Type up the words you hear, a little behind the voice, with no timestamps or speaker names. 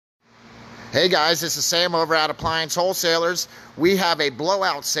Hey guys, this is Sam over at Appliance Wholesalers. We have a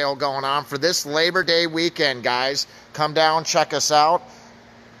blowout sale going on for this Labor Day weekend, guys. Come down, check us out.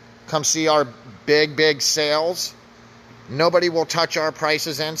 Come see our big sales. Nobody will touch our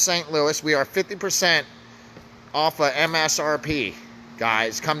prices in St. Louis. We are 50% off of MSRP.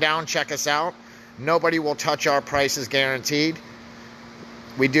 Guys, come down, check us out. Nobody will touch our prices, guaranteed.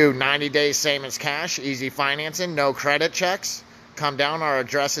 We do 90 days same as cash, easy financing, no credit checks. Come down. Our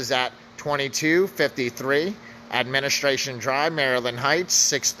address is at 2253 Administration Drive, Maryland Heights,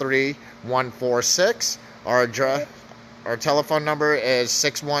 63146. Our telephone number is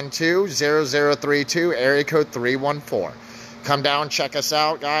 612-0032, area code 314. Come down, check us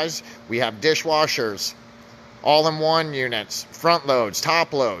out, guys. We have dishwashers, all-in-one units, front loads,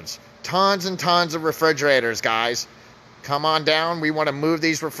 top loads, tons and tons of refrigerators, guys. Come on down. We want to move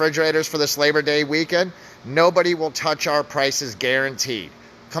these refrigerators for this Labor Day weekend. Nobody will touch our prices, guaranteed.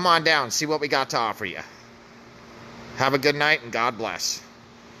 Come on down, see what we got to offer you. Have a good night and God bless.